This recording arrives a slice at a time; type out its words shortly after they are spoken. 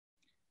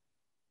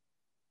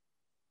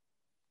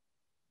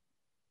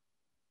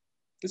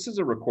This is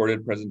a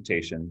recorded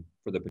presentation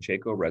for the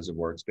Pacheco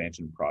Reservoir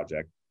Expansion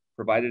Project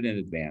provided in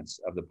advance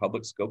of the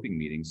public scoping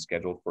meeting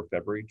scheduled for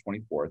February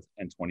 24th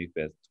and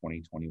 25th,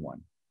 2021.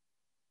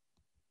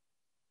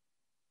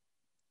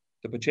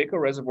 The Pacheco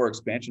Reservoir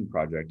Expansion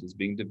Project is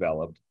being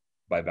developed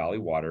by Valley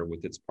Water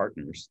with its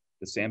partners,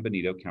 the San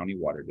Benito County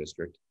Water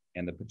District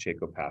and the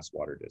Pacheco Pass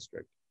Water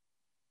District.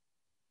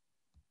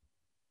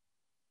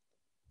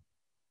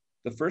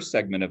 The first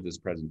segment of this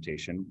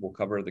presentation will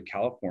cover the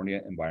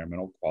California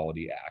Environmental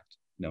Quality Act,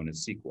 known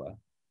as CEQA,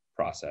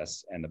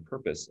 process and the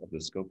purpose of the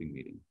scoping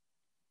meeting.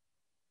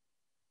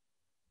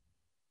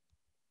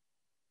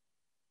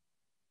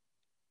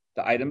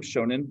 The items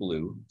shown in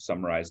blue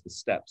summarize the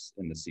steps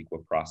in the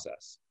CEQA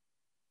process.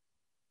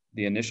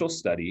 The initial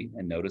study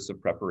and notice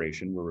of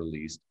preparation were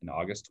released in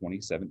August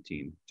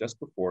 2017, just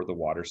before the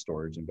Water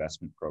Storage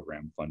Investment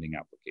Program funding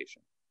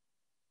application.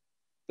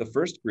 The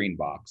first green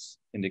box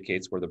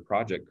indicates where the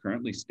project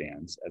currently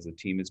stands as the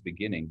team is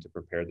beginning to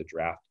prepare the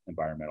draft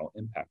Environmental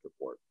Impact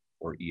Report,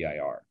 or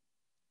EIR.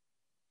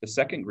 The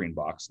second green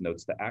box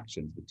notes the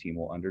actions the team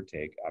will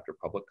undertake after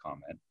public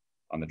comment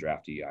on the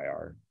draft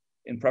EIR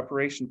in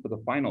preparation for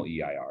the final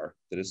EIR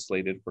that is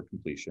slated for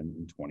completion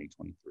in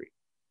 2023.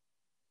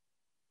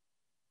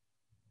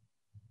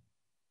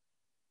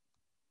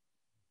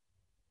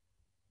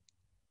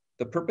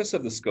 The purpose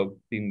of the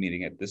scoping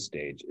meeting at this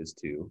stage is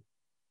to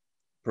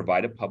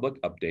provide a public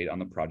update on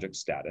the project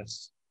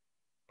status,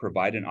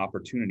 provide an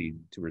opportunity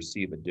to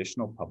receive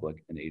additional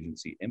public and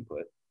agency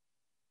input,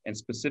 and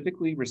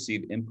specifically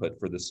receive input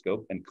for the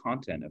scope and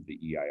content of the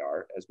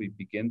EIR as we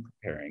begin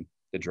preparing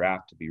the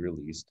draft to be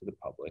released to the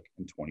public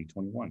in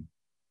 2021.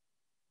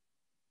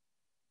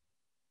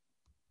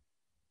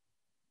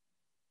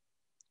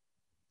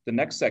 The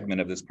next segment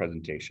of this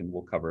presentation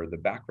will cover the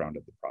background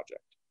of the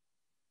project.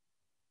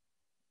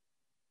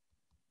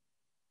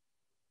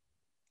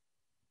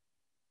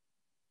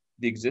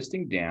 The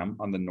existing dam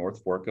on the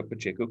North Fork of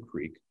Pacheco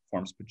Creek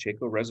forms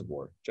Pacheco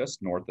Reservoir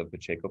just north of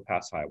Pacheco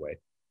Pass Highway,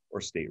 or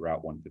State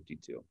Route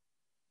 152.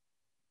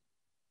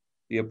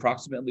 The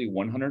approximately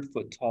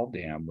 100-foot tall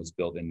dam was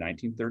built in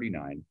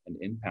 1939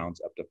 and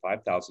impounds up to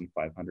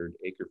 5,500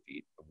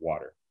 acre-feet of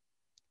water.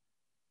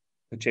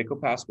 Pacheco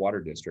Pass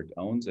Water District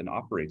owns and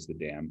operates the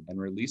dam and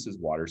releases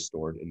water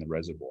stored in the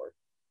reservoir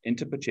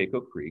into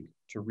Pacheco Creek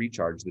to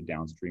recharge the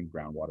downstream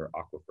groundwater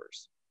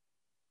aquifers.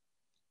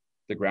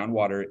 The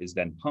groundwater is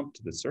then pumped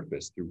to the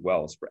surface through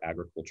wells for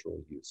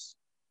agricultural use.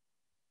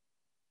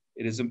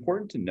 It is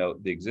important to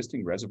note the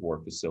existing reservoir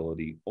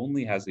facility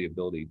only has the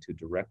ability to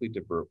directly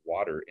divert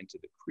water into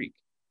the creek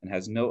and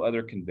has no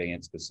other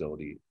conveyance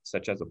facility,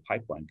 such as a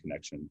pipeline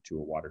connection to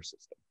a water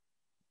system.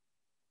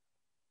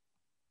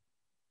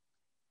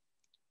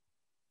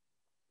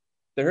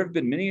 There have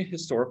been many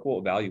historical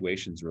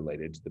evaluations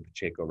related to the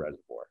Pacheco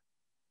Reservoir,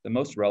 the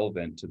most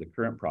relevant to the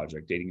current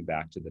project dating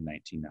back to the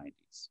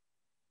 1990s.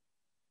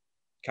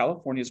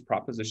 California's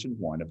Proposition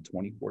 1 of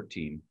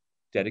 2014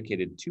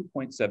 dedicated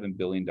 $2.7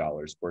 billion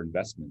for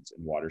investments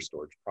in water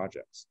storage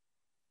projects.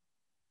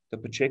 The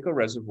Pacheco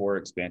Reservoir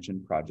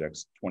Expansion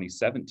Project's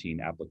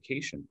 2017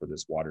 application for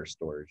this water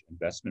storage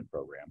investment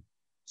program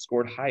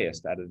scored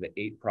highest out of the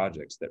 8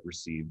 projects that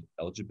received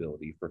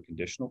eligibility for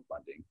conditional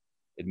funding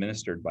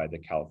administered by the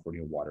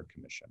California Water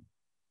Commission.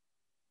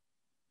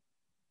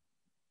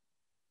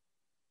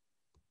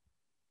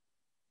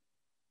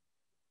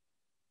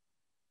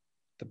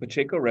 The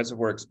Pacheco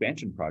Reservoir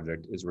Expansion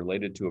Project is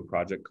related to a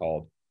project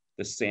called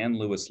the San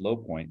Luis Low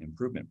Point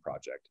Improvement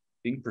Project,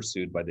 being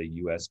pursued by the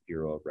U.S.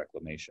 Bureau of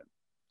Reclamation.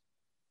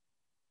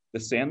 The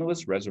San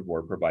Luis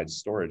Reservoir provides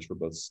storage for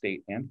both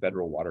state and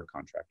federal water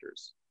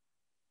contractors.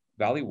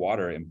 Valley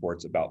Water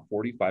imports about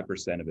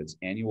 45% of its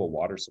annual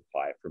water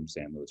supply from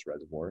San Luis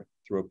Reservoir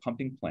through a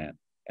pumping plant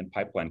and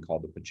pipeline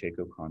called the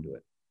Pacheco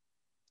Conduit.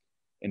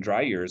 In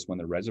dry years, when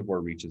the reservoir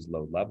reaches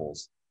low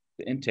levels,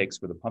 the intakes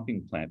for the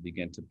pumping plant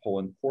begin to pull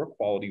in poor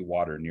quality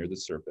water near the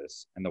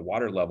surface, and the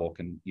water level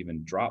can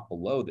even drop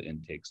below the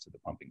intakes to the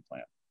pumping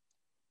plant.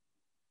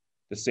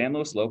 The San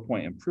Luis Low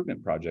Point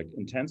Improvement Project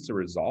intends to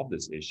resolve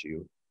this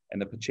issue, and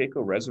the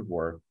Pacheco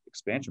Reservoir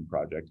Expansion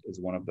Project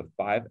is one of the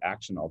 5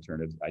 action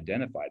alternatives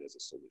identified as a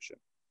solution.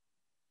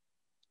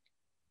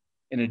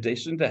 In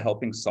addition to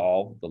helping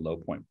solve the low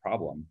point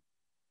problem,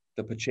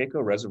 the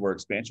Pacheco Reservoir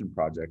Expansion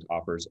Project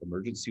offers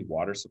emergency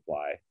water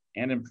supply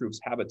and improves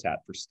habitat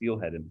for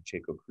steelhead in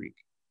Pacheco Creek.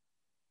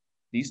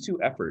 These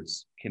 2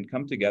 efforts can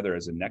come together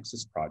as a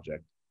nexus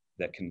project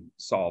that can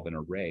solve an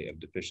array of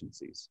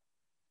deficiencies.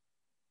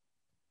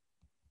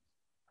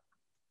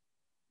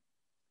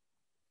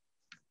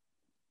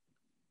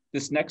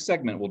 This next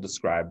segment will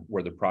describe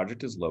where the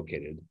project is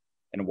located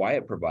and why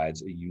it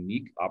provides a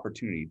unique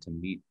opportunity to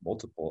meet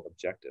multiple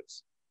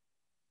objectives.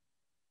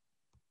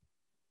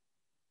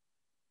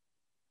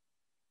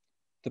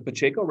 The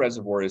Pacheco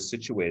Reservoir is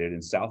situated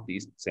in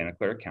southeast Santa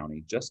Clara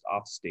County, just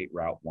off State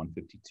Route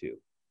 152,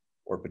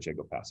 or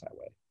Pacheco Pass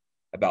Highway,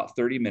 about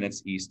 30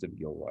 minutes east of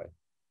Gilroy.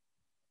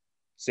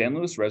 San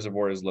Luis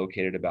Reservoir is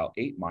located about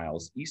 8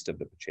 miles east of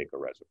the Pacheco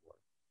Reservoir.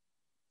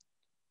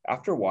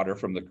 After water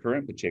from the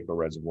current Pacheco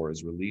Reservoir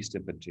is released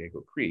in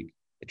Pacheco Creek,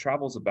 it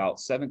travels about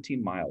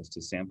 17 miles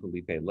to San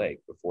Felipe Lake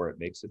before it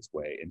makes its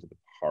way into the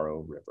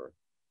Pajaro River.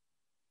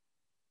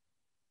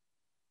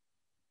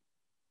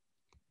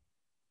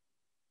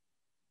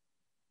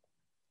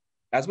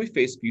 As we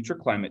face future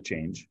climate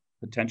change,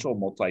 potential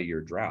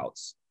multi-year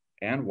droughts,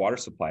 and water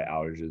supply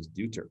outages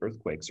due to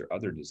earthquakes or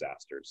other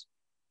disasters,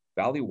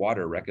 Valley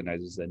Water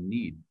recognizes a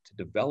need to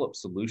develop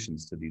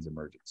solutions to these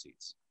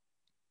emergencies.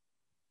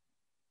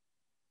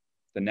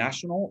 The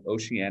National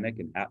Oceanic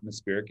and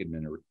Atmospheric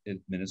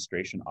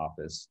Administration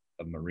Office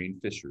of Marine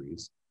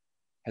Fisheries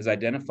has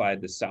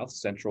identified the South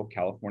Central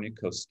California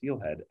coast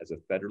steelhead as a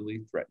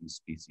federally threatened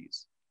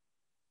species.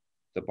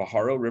 The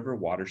Pajaro River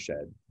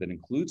watershed that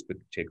includes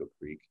Pacheco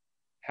Creek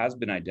has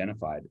been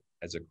identified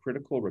as a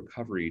critical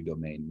recovery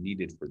domain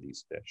needed for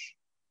these fish.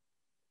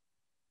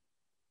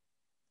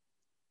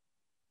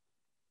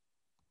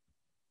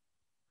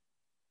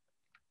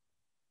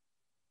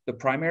 The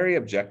primary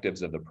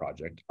objectives of the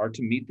project are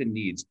to meet the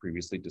needs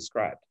previously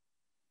described.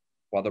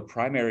 While the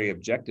primary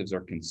objectives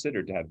are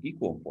considered to have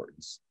equal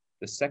importance,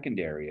 the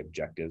secondary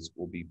objectives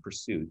will be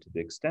pursued to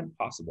the extent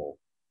possible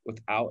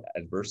without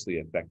adversely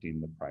affecting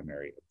the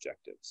primary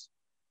objectives.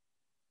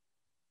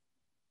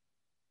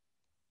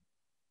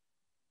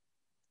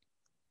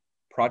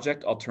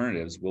 Project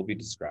alternatives will be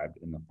described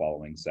in the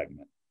following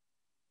segment.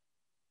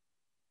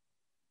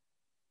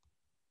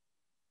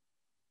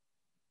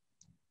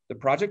 The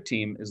project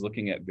team is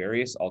looking at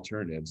various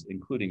alternatives,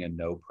 including a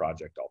no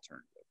project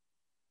alternative.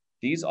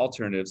 These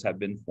alternatives have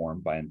been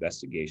formed by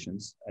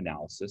investigations,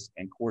 analysis,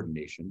 and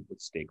coordination with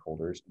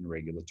stakeholders and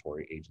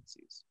regulatory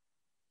agencies.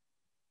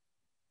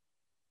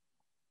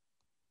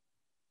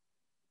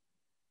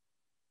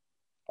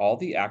 All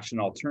the action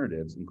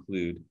alternatives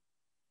include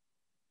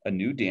a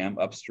new dam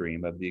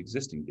upstream of the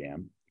existing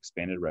dam,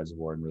 expanded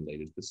reservoir and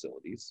related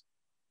facilities,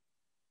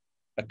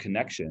 a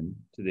connection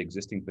to the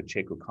existing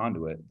Pacheco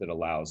conduit that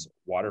allows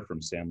water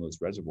from San Luis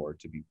Reservoir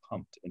to be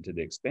pumped into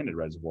the expanded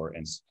reservoir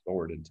and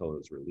stored until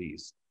it is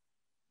released,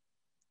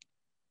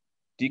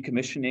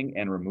 decommissioning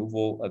and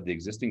removal of the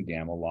existing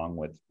dam along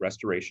with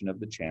restoration of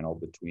the channel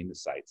between the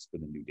sites for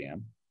the new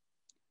dam,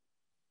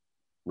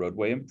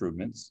 roadway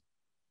improvements,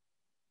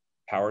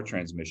 power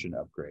transmission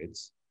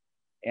upgrades,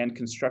 and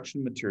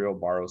construction material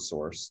borrow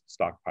source,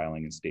 stockpiling,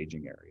 and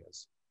staging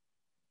areas.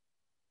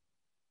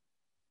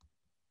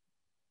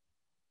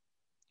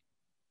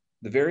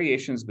 The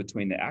variations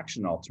between the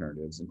action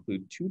alternatives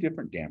include 2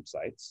 different dam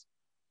sites,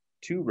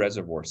 2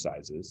 reservoir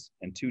sizes,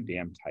 and 2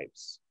 dam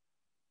types.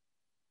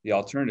 The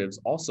alternatives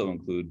also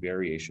include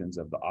variations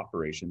of the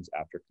operations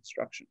after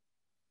construction.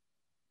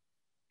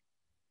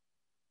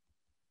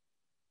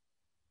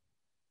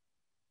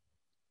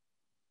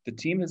 The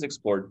team has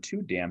explored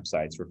 2 dam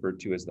sites referred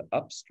to as the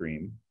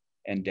upstream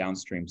and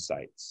downstream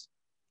sites.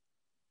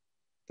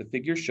 The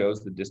figure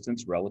shows the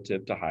distance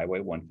relative to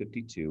Highway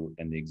 152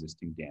 and the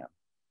existing dam.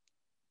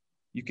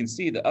 You can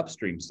see the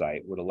upstream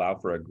site would allow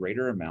for a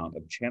greater amount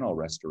of channel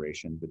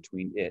restoration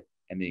between it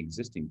and the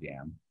existing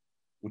dam,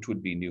 which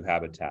would be new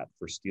habitat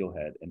for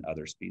steelhead and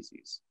other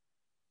species.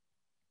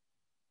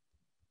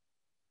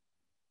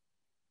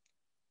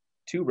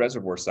 2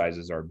 reservoir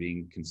sizes are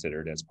being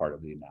considered as part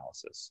of the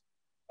analysis: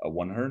 a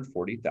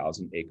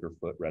 140,000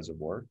 acre-foot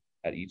reservoir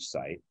at each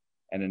site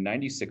and a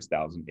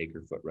 96,000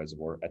 acre-foot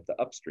reservoir at the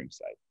upstream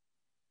site.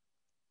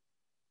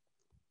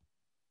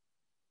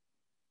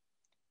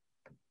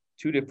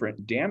 2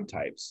 different dam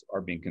types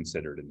are being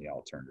considered in the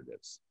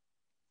alternatives.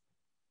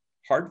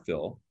 Hard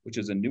fill, which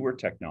is a newer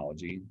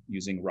technology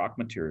using rock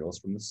materials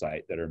from the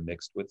site that are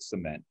mixed with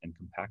cement and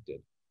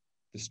compacted.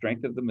 The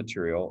strength of the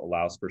material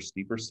allows for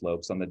steeper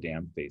slopes on the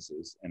dam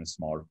faces and a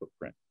smaller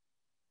footprint.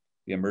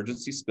 The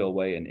emergency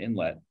spillway and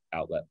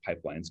inlet-outlet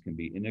pipelines can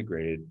be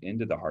integrated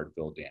into the hard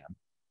fill dam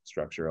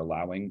structure,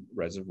 allowing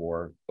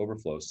reservoir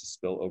overflows to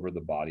spill over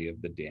the body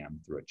of the dam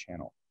through a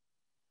channel.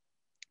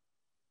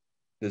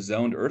 The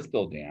zoned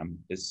earthfill dam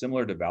is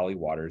similar to Valley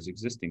Water's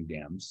existing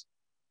dams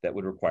that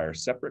would require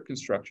separate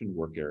construction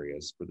work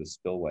areas for the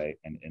spillway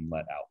and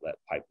inlet-outlet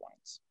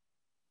pipelines.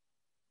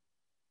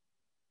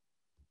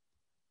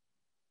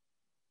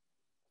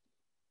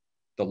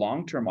 The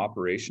long-term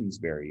operations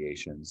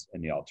variations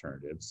in the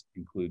alternatives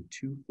include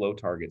 2 flow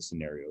target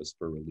scenarios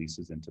for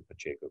releases into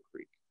Pacheco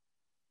Creek.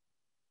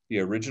 The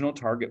original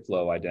target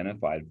flow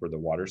identified for the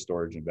Water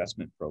Storage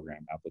Investment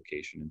Program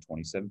application in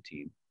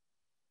 2017,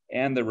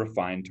 and the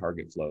refined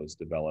target flows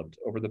developed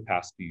over the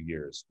past few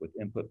years with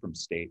input from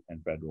state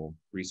and federal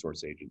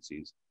resource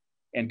agencies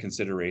and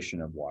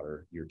consideration of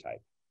water year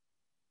type.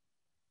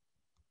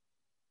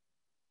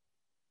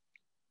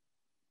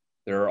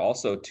 There are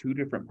also 2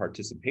 different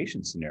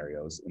participation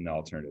scenarios in the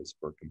alternatives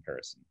for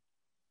comparison.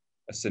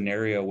 A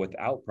scenario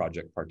without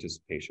project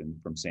participation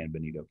from San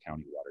Benito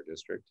County Water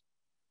District,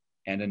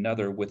 and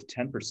another with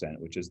 10%,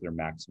 which is their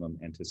maximum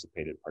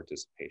anticipated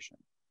participation.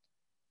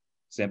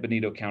 San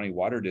Benito County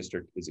Water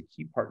District is a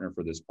key partner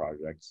for this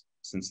project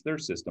since their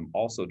system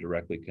also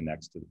directly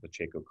connects to the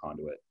Pacheco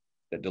conduit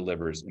that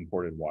delivers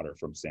imported water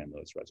from San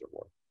Luis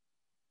Reservoir.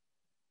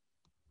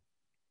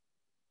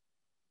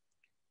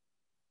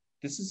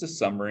 This is a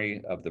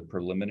summary of the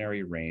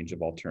preliminary range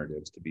of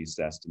alternatives to be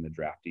assessed in the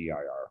draft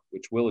EIR,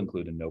 which will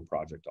include a no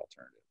project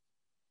alternative.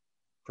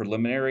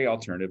 Preliminary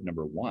alternative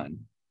number 1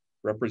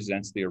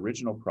 represents the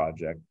original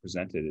project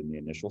presented in the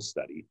initial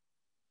study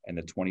and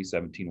the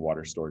 2017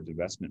 Water Storage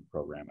Investment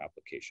Program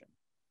application,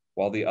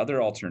 while the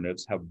other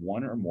alternatives have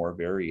one or more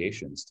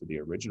variations to the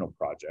original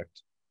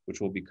project,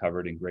 which will be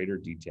covered in greater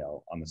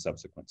detail on the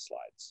subsequent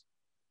slides.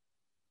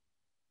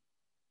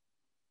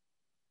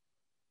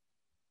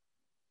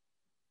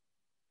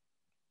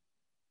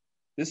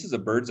 This is a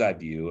bird's eye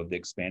view of the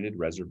expanded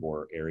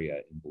reservoir area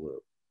in blue,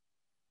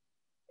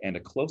 and a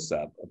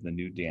close-up of the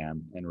new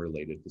dam and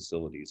related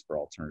facilities for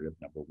alternative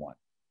number 1.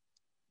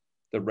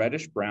 The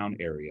reddish-brown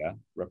area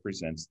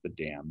represents the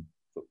dam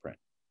footprint.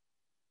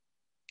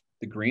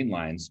 The green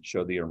lines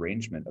show the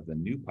arrangement of the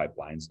new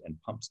pipelines and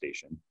pump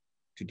station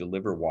to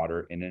deliver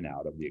water in and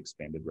out of the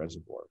expanded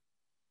reservoir.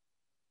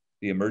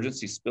 The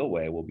emergency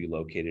spillway will be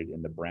located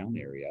in the brown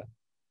area.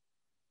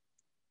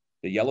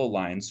 The yellow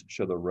lines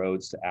show the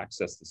roads to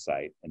access the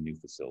site and new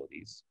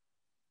facilities.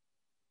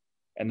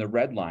 And the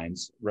red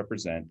lines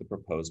represent the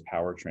proposed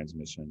power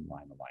transmission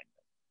line alignment.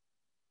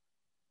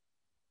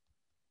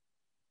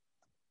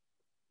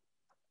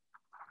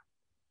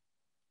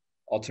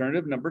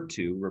 Alternative number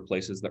 2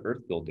 replaces the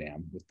earth-fill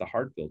dam with the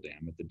hard-fill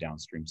dam at the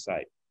downstream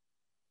site.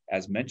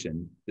 As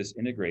mentioned, this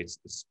integrates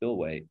the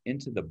spillway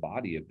into the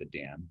body of the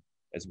dam,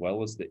 as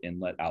well as the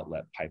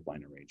inlet-outlet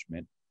pipeline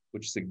arrangement,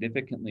 which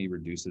significantly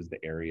reduces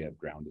the area of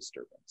ground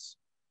disturbance.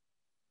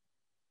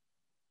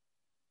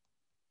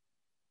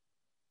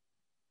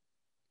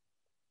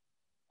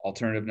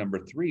 Alternative number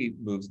 3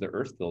 moves the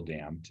earth-fill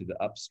dam to the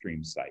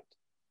upstream site.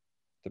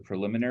 The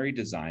preliminary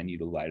design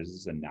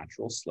utilizes a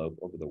natural slope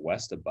over the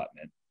west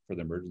abutment for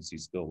the emergency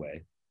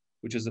spillway,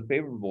 which is a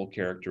favorable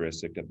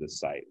characteristic of this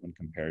site when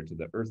compared to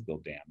the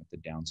earth-fill dam at the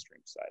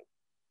downstream site.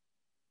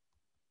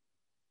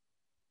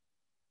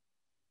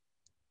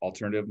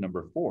 Alternative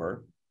number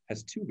 4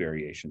 has 2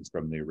 variations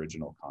from the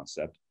original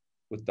concept,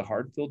 with the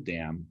hard-fill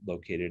dam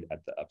located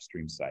at the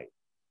upstream site.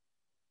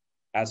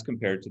 As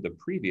compared to the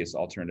previous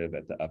alternative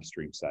at the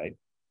upstream site,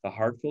 the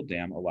hard-fill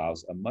dam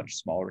allows a much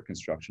smaller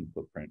construction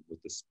footprint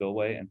with the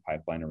spillway and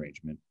pipeline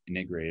arrangement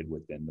integrated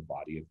within the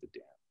body of the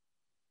dam.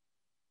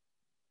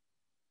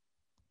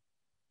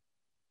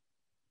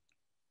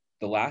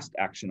 The last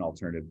action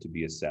alternative to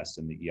be assessed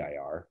in the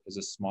EIR is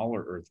a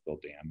smaller earth-fill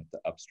dam at the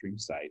upstream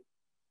site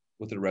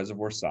with a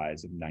reservoir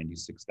size of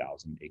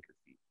 96,000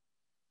 acre-feet.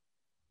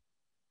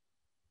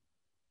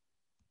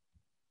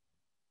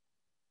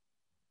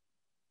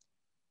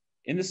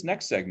 In this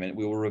next segment,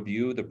 we will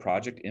review the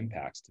project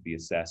impacts to be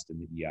assessed in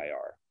the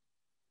EIR.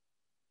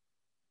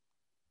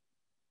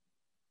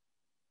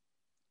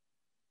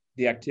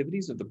 The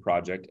activities of the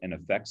project and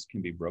effects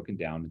can be broken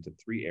down into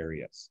 3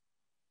 areas.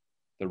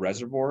 The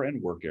reservoir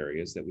and work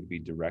areas that would be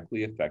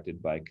directly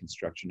affected by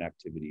construction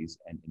activities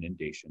and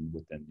inundation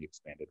within the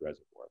expanded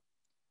reservoir.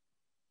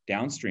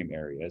 Downstream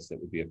areas that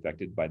would be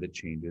affected by the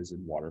changes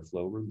in water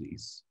flow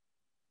release,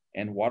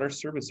 and water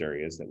service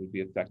areas that would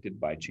be affected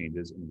by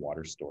changes in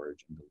water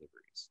storage and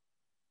deliveries.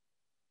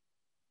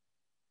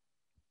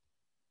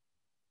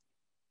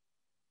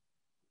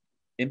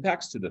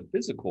 Impacts to the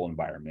physical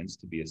environments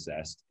to be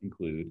assessed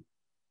include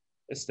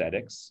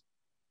aesthetics,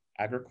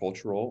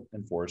 agricultural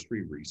and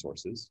forestry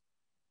resources,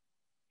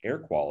 air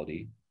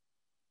quality,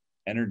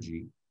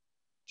 energy,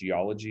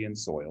 geology and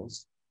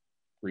soils,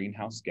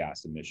 greenhouse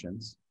gas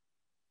emissions,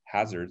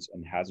 hazards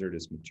and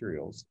hazardous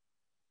materials,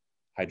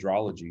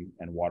 hydrology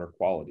and water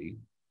quality,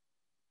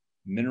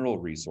 mineral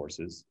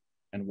resources,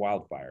 and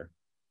wildfire.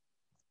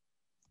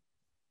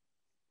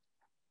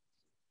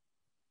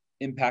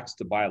 Impacts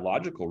to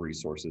biological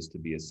resources to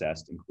be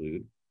assessed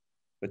include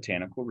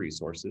botanical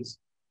resources,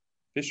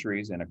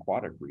 fisheries and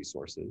aquatic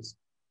resources,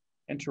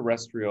 and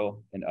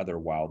terrestrial and other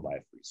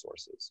wildlife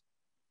resources.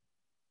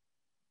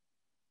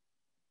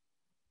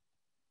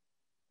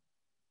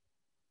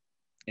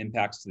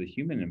 Impacts to the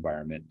human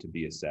environment to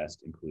be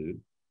assessed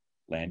include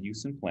land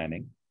use and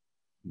planning,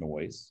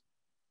 noise,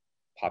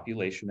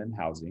 population and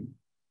housing,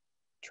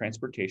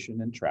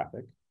 transportation and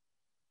traffic,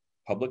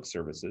 public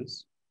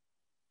services,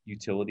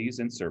 utilities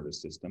and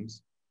service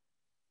systems,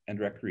 and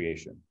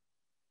recreation.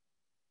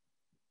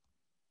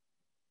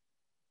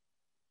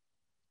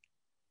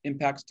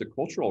 Impacts to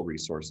cultural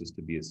resources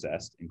to be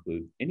assessed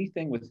include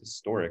anything with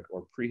historic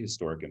or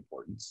prehistoric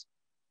importance,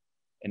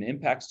 and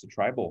impacts to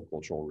tribal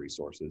cultural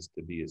resources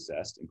to be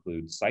assessed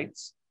include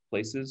sites,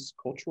 places,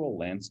 cultural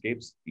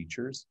landscapes,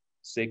 features,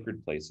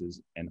 sacred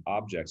places, and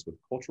objects with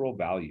cultural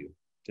value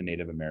to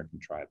Native American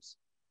tribes.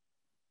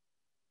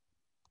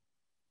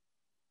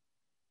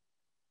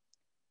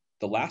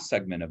 The last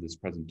segment of this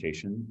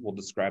presentation will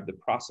describe the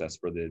process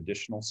for the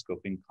additional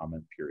scoping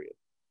comment period.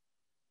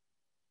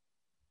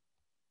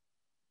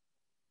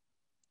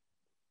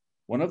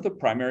 One of the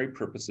primary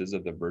purposes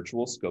of the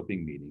virtual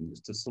scoping meeting is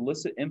to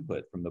solicit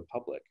input from the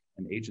public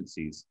and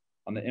agencies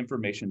on the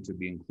information to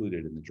be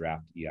included in the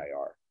draft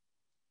EIR.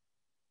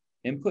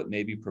 Input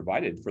may be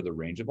provided for the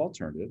range of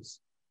alternatives,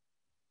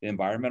 the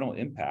environmental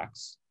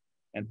impacts,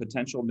 and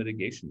potential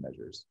mitigation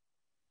measures.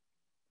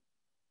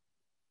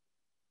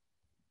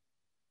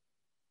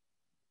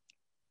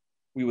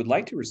 We would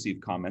like to receive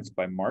comments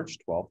by March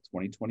 12,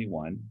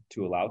 2021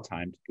 to allow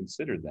time to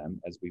consider them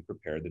as we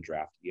prepare the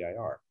draft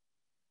EIR.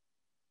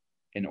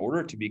 In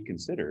order to be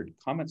considered,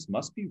 comments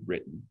must be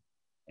written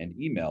and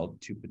emailed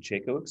to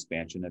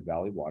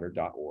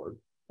pachecoexpansion@valleywater.org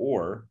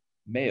or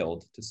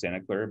mailed to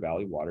Santa Clara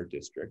Valley Water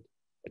District,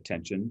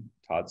 attention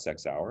Todd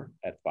Sexauer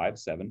at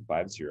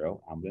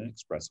 5750 Hamlin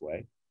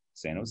Expressway,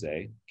 San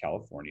Jose,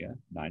 California,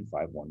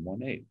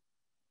 95118.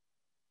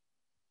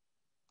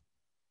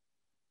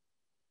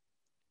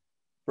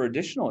 For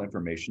additional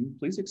information,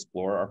 please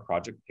explore our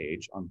project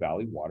page on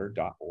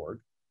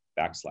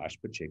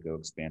valleywater.org/Pacheco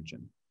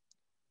Expansion.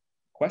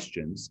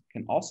 Questions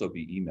can also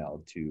be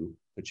emailed to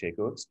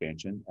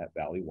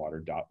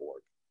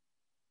pachecoexpansion@valleywater.org.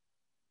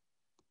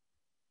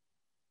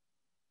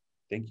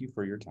 Thank you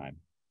for your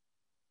time.